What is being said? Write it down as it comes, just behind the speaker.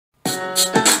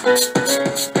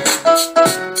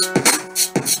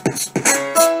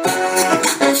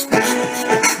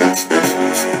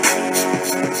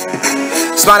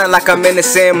Smiling like I'm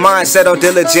innocent, mindset on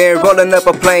diligent. Rolling up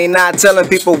a plane, not telling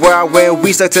people where I went.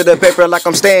 We stuck to the paper like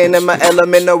I'm staying in my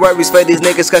element. No worries for these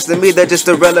niggas, cause to me they're just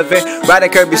irrelevant.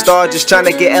 Riding Kirby Star, just trying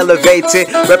to get elevated.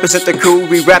 Represent the crew,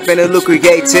 we rapping and look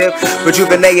creative.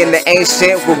 Rejuvenating the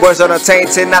ancient, with words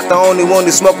untainted. Not the only one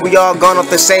who smoke, we all gone off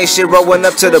the same shit. Rolling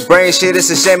up to the brain shit, it's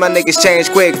a shame my niggas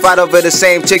change quick. Fight over the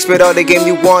same chicks, but all the game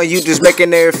you won, you just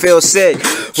making her feel sick.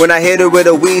 When I hit her with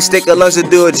a weed stick, her lungs to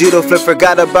do a judo flip.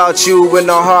 Forgot about you with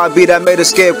no heartbeat, I made her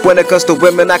skip. When it comes to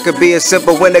women, I could be a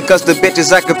simple. When it comes to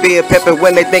bitches, I could be a pimp. And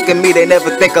when they think of me, they never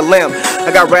think of limp.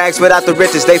 I got rags without the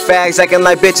riches, they fags acting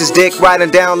like bitches. Dick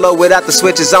riding down low without the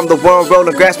switches. I'm the one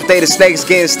rolling grass, potato snakes,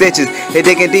 getting stitches. They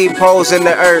digging deep holes in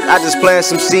the earth. I just plant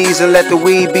some seeds and let the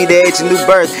weed be the age of new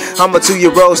birth. I'm a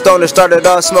 2-year-old stoner, started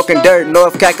off smoking dirt.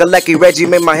 North Kakalaki, Reggie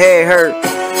made my head hurt.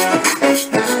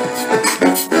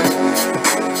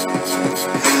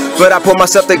 But I pulled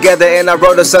myself together and I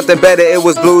wrote her something better. It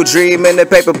was blue dream in the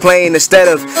paper plane instead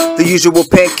of the usual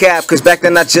pink cap. Cause back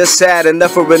then I just had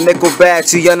enough of a nickel bag.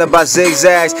 Too young about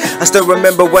zigzags. I still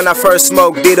remember when I first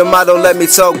smoked. D the motto let me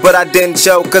talk, but I didn't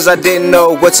choke. Cause I didn't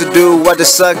know what to do. I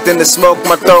just sucked in the smoke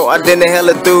my throat. I didn't inhale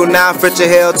it through. Now I'm French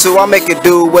hell too. I'll make it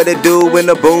do what it do in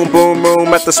the boom boom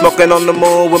room. After smoking on the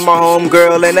moon with my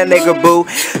homegirl and that nigga boo.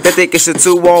 They think it's a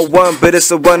 2-on-1, but it's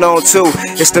a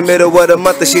 1-on-2. It's the middle of the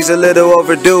month and she's a little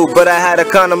overdue. But I had a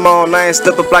condom on, I ain't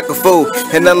step up like a fool.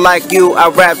 And unlike you, I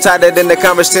rap tighter than the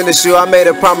Converse tennis shoe. I made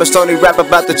a promise, only rap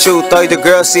about the truth. All the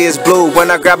girls see is blue. When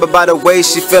I grab her by the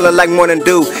waist, she feeling like morning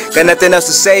dew. Got nothing else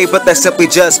to say, but that's simply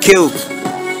just cute.